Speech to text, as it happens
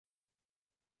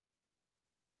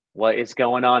What is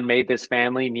going on, MaidThis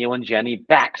family? Neil and Jenny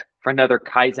back for another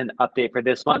Kaizen update for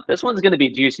this month. This one's going to be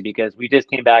juicy because we just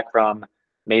came back from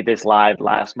MaidThis Live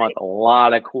last month. A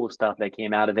lot of cool stuff that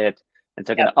came out of it. And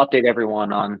so I'm going to update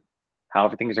everyone on how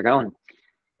things are going.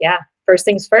 Yeah. First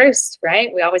things first,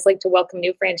 right? We always like to welcome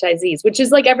new franchisees, which is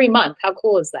like every month. How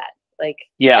cool is that? Like,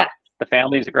 yeah. The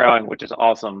family's growing, which is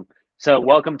awesome. So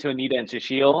welcome to Anita and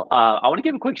Sushil. I want to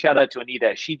give a quick shout out to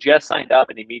Anita. She just signed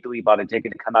up and immediately bought a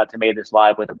ticket to come out to MaidThis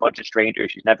Live with a bunch of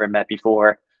strangers she's never met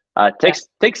before.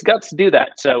 Takes guts to do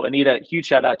that. So Anita, huge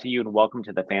shout out to you and welcome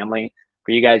to the family.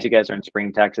 For you guys are in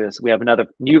Spring, Texas. We have another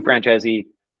new franchisee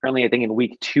currently, I think, in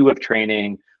week 2 of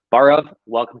training. Barav,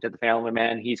 welcome to the family,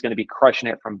 man. He's going to be crushing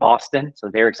it from Boston. So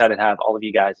very excited to have all of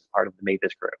you guys as part of the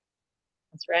MaidThis crew.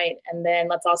 That's right. And then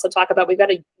let's also talk about, we've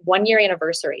got a 1-year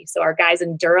anniversary. So our guys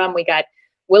in Durham, we got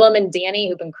Willem and Danny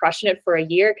who've been crushing it for a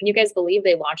year. Can you guys believe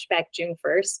they launched back June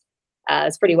 1st?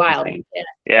 It's pretty wild.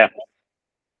 Yeah.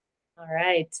 All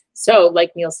right. So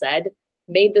like Neil said,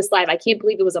 MaidThis Live. I can't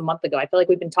believe it was a month ago. I feel like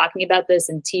we've been talking about this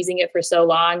and teasing it for so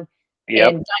long. Yep.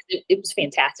 And it was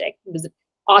fantastic. It was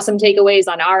awesome takeaways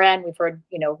on our end. We've heard,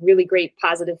 really great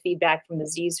positive feedback from the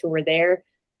Z's who were there.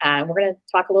 And we're going to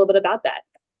talk a little bit about that.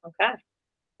 Okay.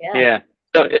 Yeah.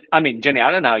 So, Jenny, I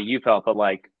don't know how you felt, but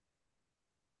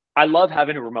I love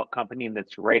having a remote company, and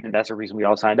that's great. And that's the reason we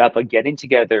all signed up. But getting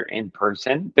together in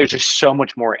person, there's just so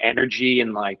much more energy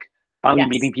and finally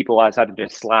meeting people outside of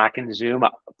just Slack and Zoom.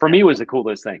 For me, was the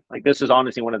coolest thing. This is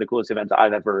honestly one of the coolest events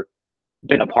I've ever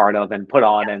been a part of and put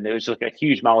on. And it was just a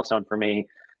huge milestone for me.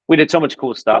 We did so much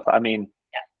cool stuff. I don't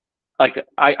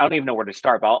even know where to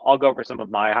start, but I'll go over some of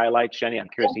my highlights. Jenny, I'm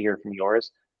curious to hear from yours.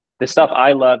 The stuff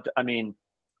I loved,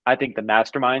 I think the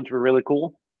masterminds were really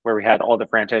cool, where we had all the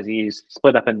franchisees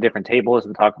split up in different tables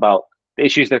and talk about the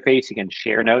issues they're facing and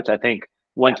share notes. I think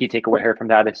one key takeaway here from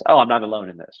that is, I'm not alone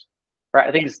in this. Right?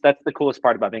 I think that's the coolest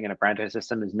part about being in a franchise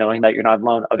system, is knowing that you're not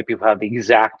alone. Other people have the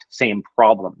exact same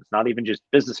problems, not even just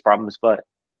business problems, but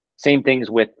same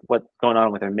things with what's going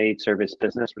on with their maid service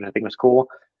business, which I think was cool.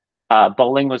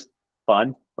 Bowling was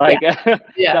fun. That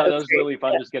was really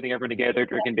fun, just getting everyone together,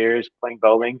 drinking beers, playing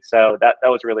bowling. So that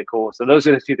was really cool. So those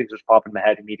are the 2 things that pop in my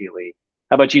head immediately.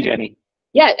 How about you, Jenny?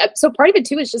 Yeah. So part of it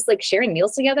too is just sharing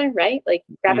meals together, right?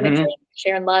 Grabbing a drink,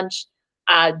 sharing lunch,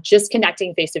 just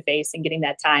connecting face to face and getting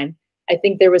that time. I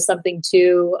think there was something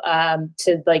too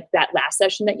to that last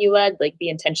session that you led, the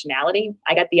intentionality.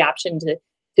 I got the option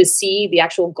to see the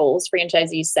actual goals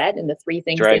franchisees set and the 3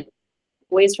 things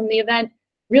ways from the event.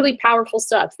 Really powerful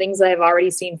stuff, things that I've already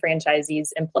seen franchisees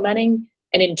implementing.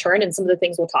 And in turn, and some of the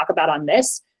things we'll talk about on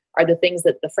this are the things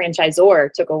that the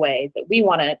franchisor took away that we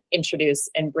want to introduce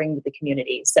and bring to the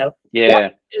community. So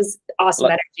it was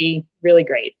awesome energy, really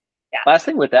great. Yeah. Last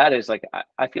thing with that is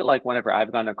I feel like whenever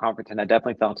I've gone to a conference, and I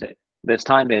definitely felt it this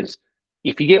time, is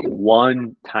if you get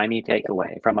one tiny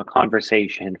takeaway from a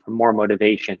conversation, from more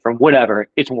motivation, from whatever,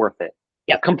 it's worth it.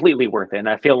 Yeah, completely worth it. And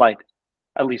I feel like,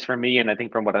 at least for me, and I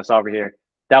think from what I saw over here,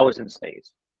 that was in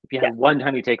spades. If you had one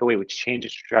tiny takeaway which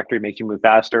changes trajectory, makes you move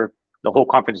faster, the whole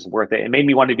conference is worth it. It made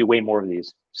me want to do way more of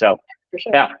these. So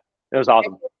yeah, it was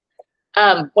awesome.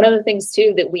 One of the things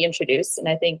too that we introduced, and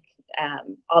I think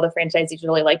all the franchisees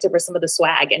really liked it, were some of the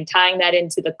swag, and tying that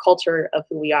into the culture of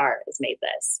who we are as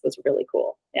MaidThis was really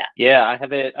cool. Yeah, I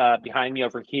have it behind me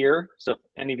over here. So if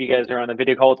any of you guys are on a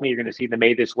video call with me, you're going to see the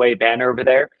MaidThis Way banner over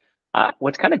there.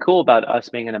 What's kind of cool about us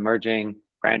being an emerging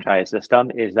franchise system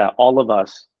is that all of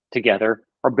us together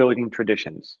are building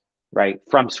traditions, right,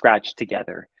 from scratch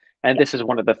together. And this is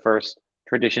one of the first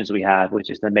traditions we have, which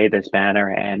is the MaidThis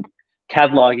banner, and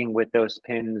cataloging with those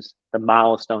pins the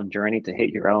milestone journey to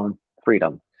hit your own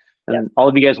freedom. And all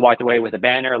of you guys walked away with a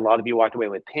banner. A lot of you walked away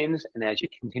with pins. And as you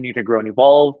continue to grow and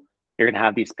evolve, you're going to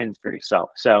have these pins for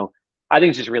yourself. So I think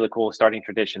it's just really cool starting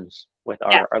traditions with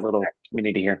our little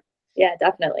community here. Yeah,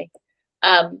 definitely.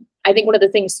 I think one of the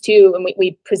things too, and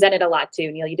we presented a lot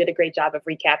too, Neil, you did a great job of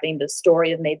recapping the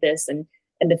story of MaidThis and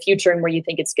the future and where you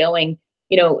think it's going.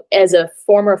 As a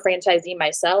former franchisee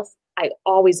myself, I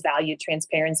always valued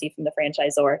transparency from the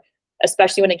franchisor,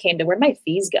 especially when it came to where my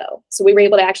fees go. So we were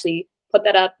able to actually put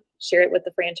that up, share it with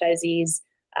the franchisees,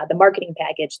 the marketing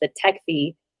package, the tech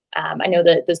fee. I know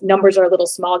that the numbers are a little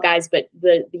small, guys, but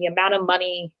the amount of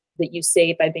money that you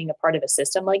save by being a part of a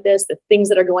system like this, the things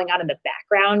that are going on in the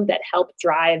background that help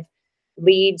drive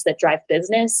leads, that drive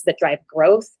business, that drive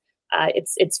growth,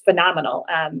 it's phenomenal.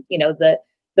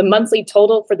 The monthly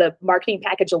total for the marketing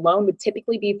package alone would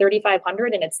typically be $3,500,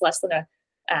 and it's less than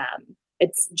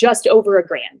it's just over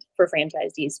 $1,000 for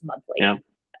franchisees monthly. Yeah,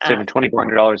 saving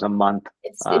 $2,400 a month.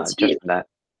 It's just for that.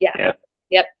 Yeah.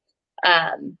 Yep.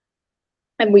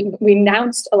 And we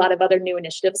announced a lot of other new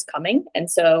initiatives coming. And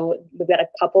so we've got a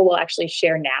couple we'll actually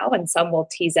share now, and some we'll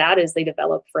tease out as they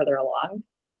develop further along.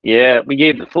 Yeah, we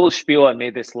gave the full spiel and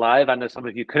made this live. I know some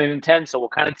of you couldn't attend, so we'll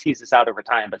kind of tease this out over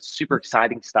time, but super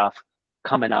exciting stuff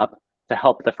coming up to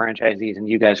help the franchisees and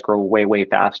you guys grow way, way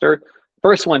faster.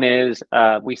 First one is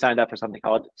we signed up for something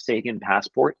called Sagan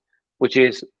Passport, which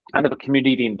is kind of a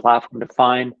community and platform to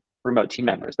find remote team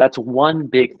members. That's one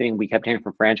big thing we kept hearing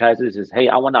from franchises is, hey,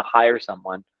 I want to hire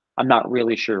someone. I'm not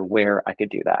really sure where I could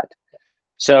do that.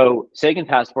 So Sagan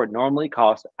Passport normally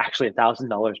costs actually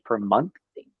 $1,000 per month.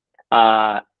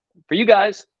 For you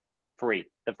guys, free.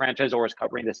 The franchisor is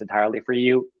covering this entirely for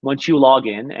you. Once you log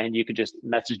in, and you could just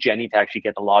message Jenny to actually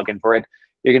get the login for it,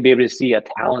 you're going to be able to see a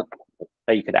talent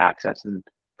that you could access. And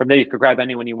from there, you could grab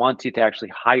anyone you want to actually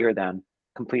hire them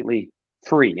completely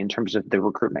free in terms of the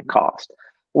recruitment cost,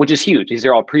 which is huge. These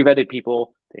are all pre-vetted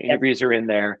people. The interviews are in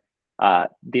there.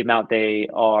 The amount they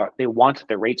want,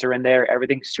 the rates are in there.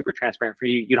 Everything's super transparent for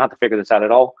you. You don't have to figure this out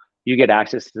at all. You get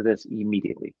access to this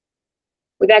immediately.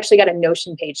 We've actually got a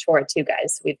Notion page for it too,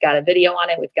 guys. We've got a video on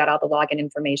it. We've got all the login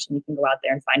information. You can go out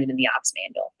there and find it in the ops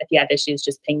manual. If you have issues,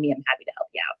 just ping me. I'm happy to help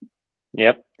you out.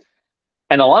 Yep.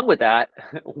 And along with that,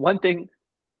 one thing,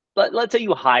 let's say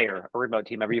you hire a remote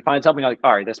team member. You find something like,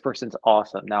 all right, this person's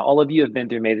awesome. Now, all of you have been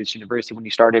through MaidThis University when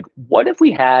you started. What if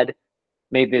we had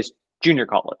MaidThis Junior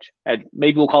College? And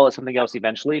maybe we'll call it something else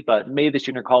eventually, but MaidThis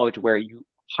Junior College, where you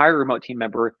hire a remote team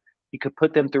member, you could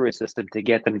put them through a system to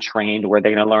get them trained where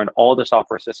they're going to learn all the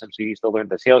software systems you use. They'll learn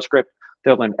the sales script.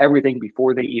 They'll learn everything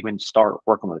before they even start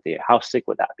working with you. How sick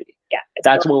would that be? Yeah,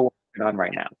 that's what we're working on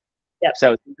right now. Yep.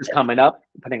 So this is coming up,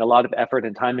 putting a lot of effort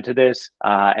and time into this.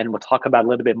 And we'll talk about a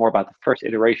little bit more about the first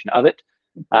iteration of it.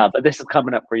 But this is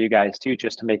coming up for you guys too,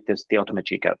 just to make this the ultimate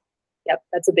cheat code. Yep,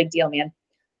 that's a big deal,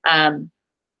 man.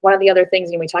 One of the other things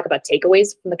when we talk about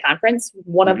takeaways from the conference,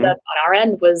 one of them on our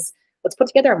end was, let's put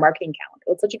together a marketing calendar.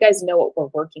 Let's let you guys know what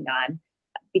we're working on.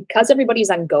 Because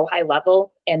everybody's on go high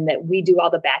level and that we do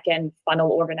all the back end funnel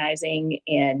organizing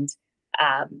and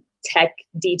tech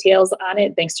details on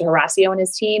it, thanks to Horacio and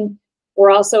his team, we're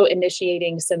also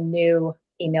initiating some new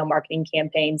email marketing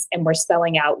campaigns, and we're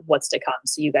spelling out what's to come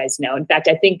so you guys know. In fact,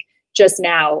 I think just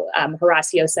now,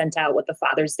 Horacio sent out what the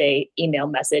Father's Day email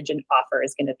message and offer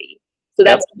is going to be. So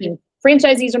that's,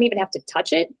 franchisees don't even have to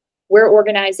touch it. We're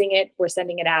organizing it. We're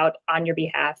sending it out on your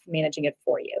behalf, managing it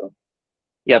for you.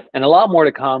 Yep. And a lot more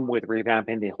to come with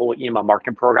revamping the whole email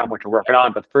marketing program, which we're working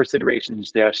on. But the first iteration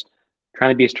is just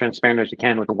trying to be as transparent as you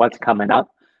can with what's coming up.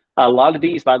 A lot of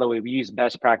these, by the way, we use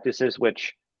best practices,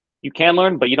 which you can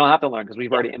learn, but you don't have to learn because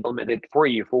we've already implemented for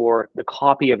you for the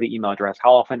copy of the email address,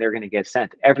 how often they're going to get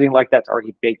sent. Everything like that's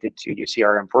already baked into your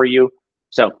CRM for you.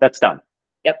 So that's done.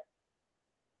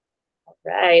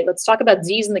 Right. Let's talk about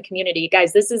Z's in the community.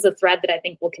 Guys, this is a thread that I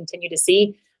think we'll continue to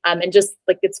see. And just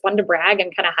like, it's fun to brag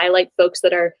and kind of highlight folks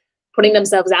that are putting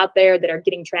themselves out there, that are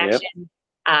getting traction.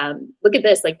 Look at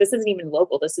this. Like, this isn't even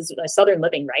local. This is Southern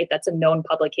Living, right? That's a known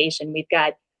publication. We've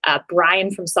got Brian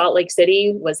from Salt Lake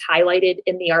City was highlighted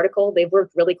in the article. They've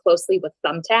worked really closely with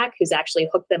Thumbtack, who's actually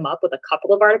hooked them up with a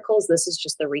couple of articles. This is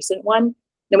just the recent one.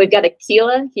 Then we've got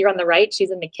Akila here on the right. She's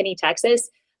in McKinney,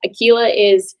 Texas. Akila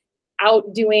is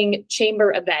out doing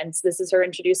chamber events. This is her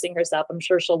introducing herself. I'm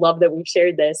sure she'll love that we've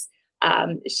shared this.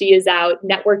 She is out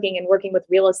networking and working with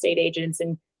real estate agents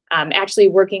and actually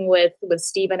working with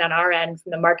Steven on our end from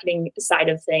the marketing side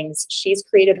of things. She's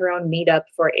created her own meetup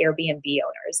for Airbnb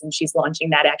owners, and she's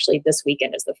launching that actually this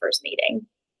weekend as the first meeting.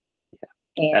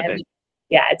 And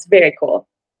yeah, it's very cool.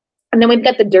 And then we've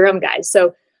got the Durham guys.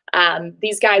 So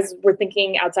these guys were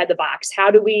thinking outside the box.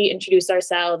 How do we introduce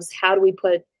ourselves? How do we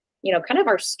put, kind of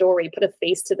our story, put a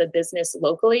face to the business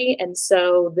locally? And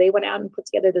so they went out and put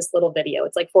together this little video.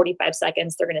 It's like 45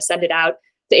 seconds. They're going to send it out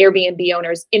to Airbnb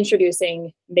owners,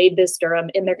 introducing MaidThis Durham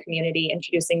in their community,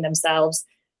 introducing themselves,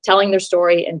 telling their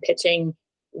story, and pitching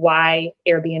why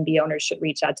Airbnb owners should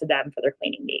reach out to them for their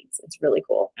cleaning needs. It's really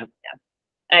cool. Yeah.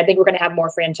 And I think we're going to have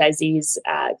more franchisees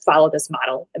follow this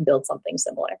model and build something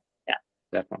similar. Yeah.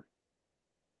 Definitely.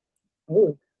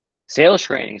 Ooh. Sales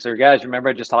training. So guys, remember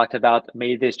I just talked about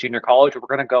MaidThis Junior College. We're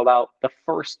going to go about the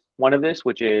first one of this,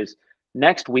 which is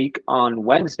next week on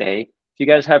Wednesday. If you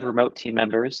guys have remote team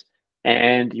members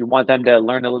and you want them to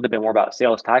learn a little bit more about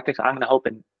sales tactics, I'm going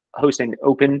to host an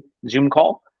open Zoom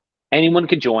call. Anyone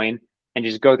can join and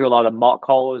just go through a lot of mock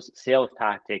calls, sales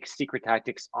tactics, secret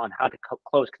tactics on how to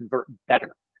convert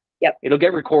better. Yep. It'll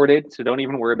get recorded, so don't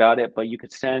even worry about it, but you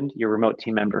could send your remote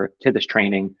team member to this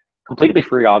training completely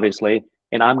free, obviously.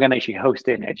 And I'm going to actually host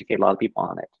it and educate a lot of people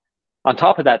on it. On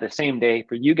top of that, the same day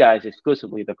for you guys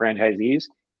exclusively, the franchisees,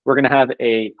 we're going to have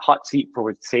a hot seat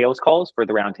for sales calls for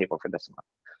the roundtable for this month.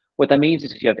 What that means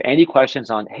is if you have any questions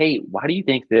on, hey, why do you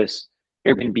think this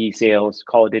Airbnb sales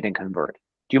call didn't convert?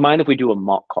 Do you mind if we do a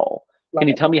mock call? Can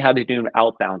you tell me how to do an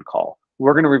outbound call?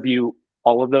 We're going to review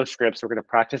all of those scripts. We're going to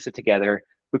practice it together.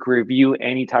 We can review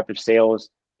any type of sales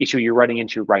issue you're running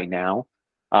into right now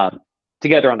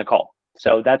together on the call.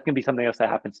 So that's going to be something else that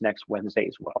happens next Wednesday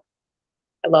as well.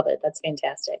 I love it. That's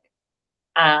fantastic.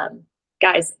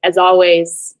 Guys, as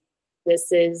always,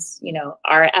 this is,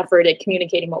 our effort at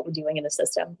communicating what we're doing in the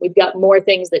system. We've got more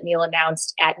things that Neil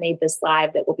announced at MaidThis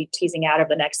Live that we'll be teasing out over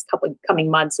the next couple coming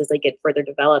months as they get further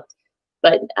developed.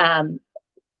 But the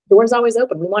door's always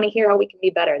open. We want to hear how we can be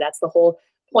better. That's the whole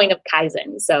point of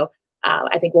Kaizen. So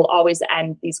I think we'll always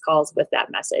end these calls with that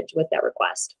message, with that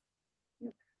request.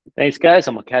 Thanks, guys.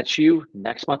 I'm going to catch you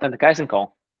next month on the Kaizen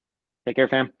call. Take care,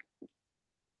 fam.